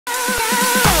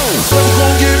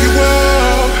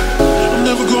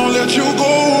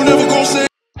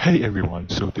Hey everyone,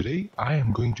 so today I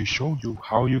am going to show you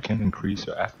how you can increase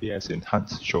your FPS in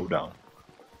Hunt Showdown.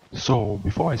 So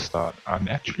before I start, I'm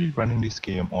actually running this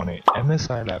game on a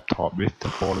MSI laptop with the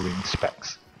following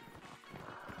specs.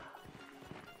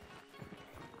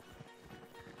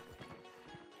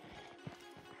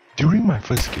 During my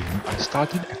first game, I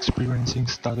started experiencing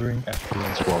stuttering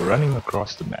FPS while running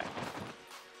across the map.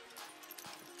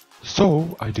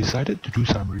 So I decided to do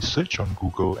some research on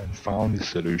Google and found the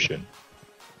solution.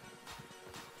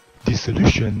 The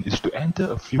solution is to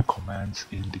enter a few commands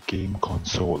in the game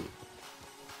console.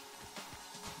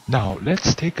 Now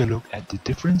let's take a look at the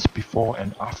difference before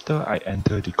and after I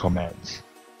enter the commands.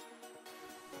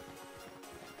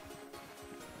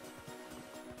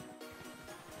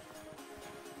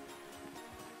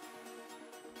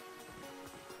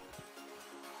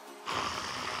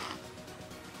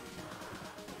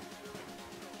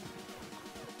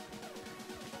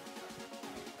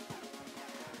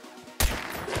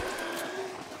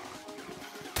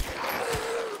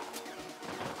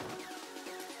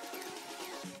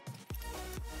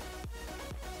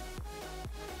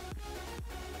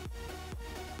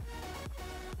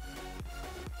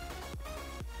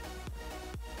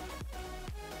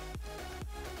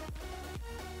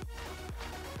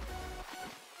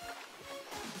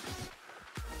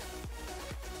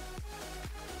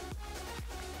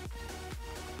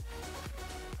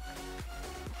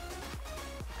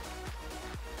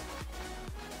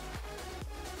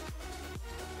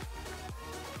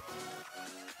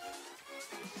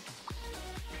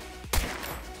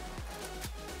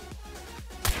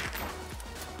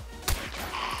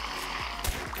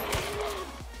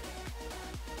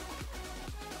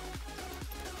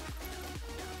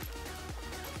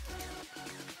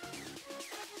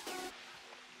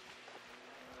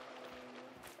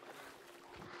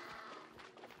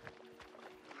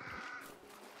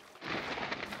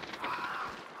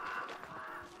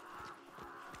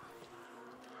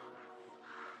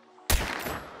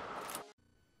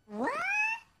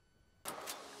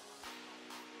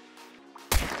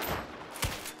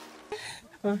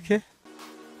 Okay.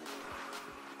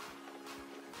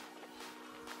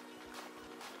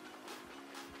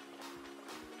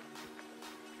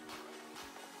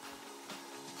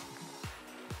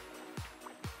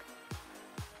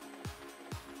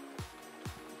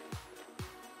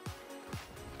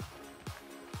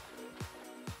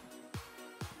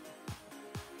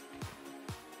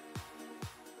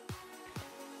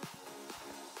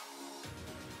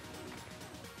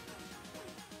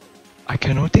 I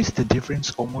can notice the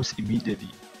difference almost immediately.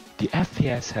 The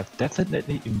FPS have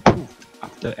definitely improved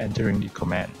after entering the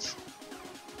commands.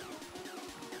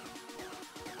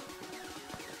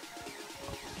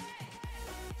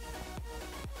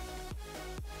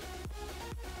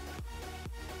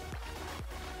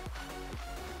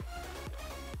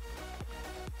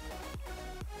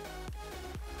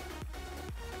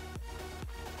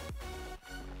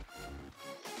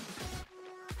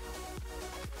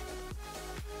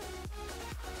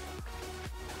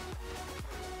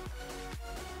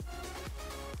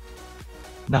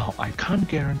 Now, I can't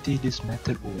guarantee this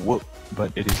method will work,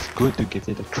 but it is good to give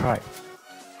it a try.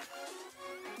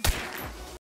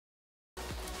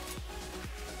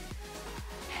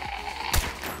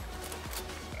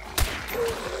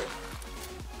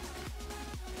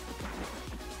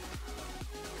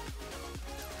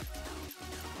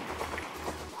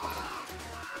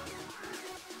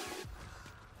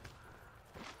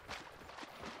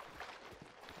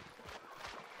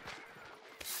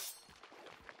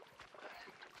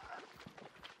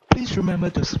 Please remember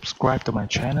to subscribe to my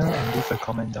channel and leave a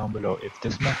comment down below if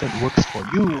this method works for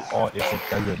you or if it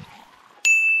doesn't.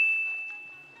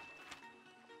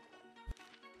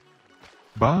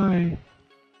 Bye!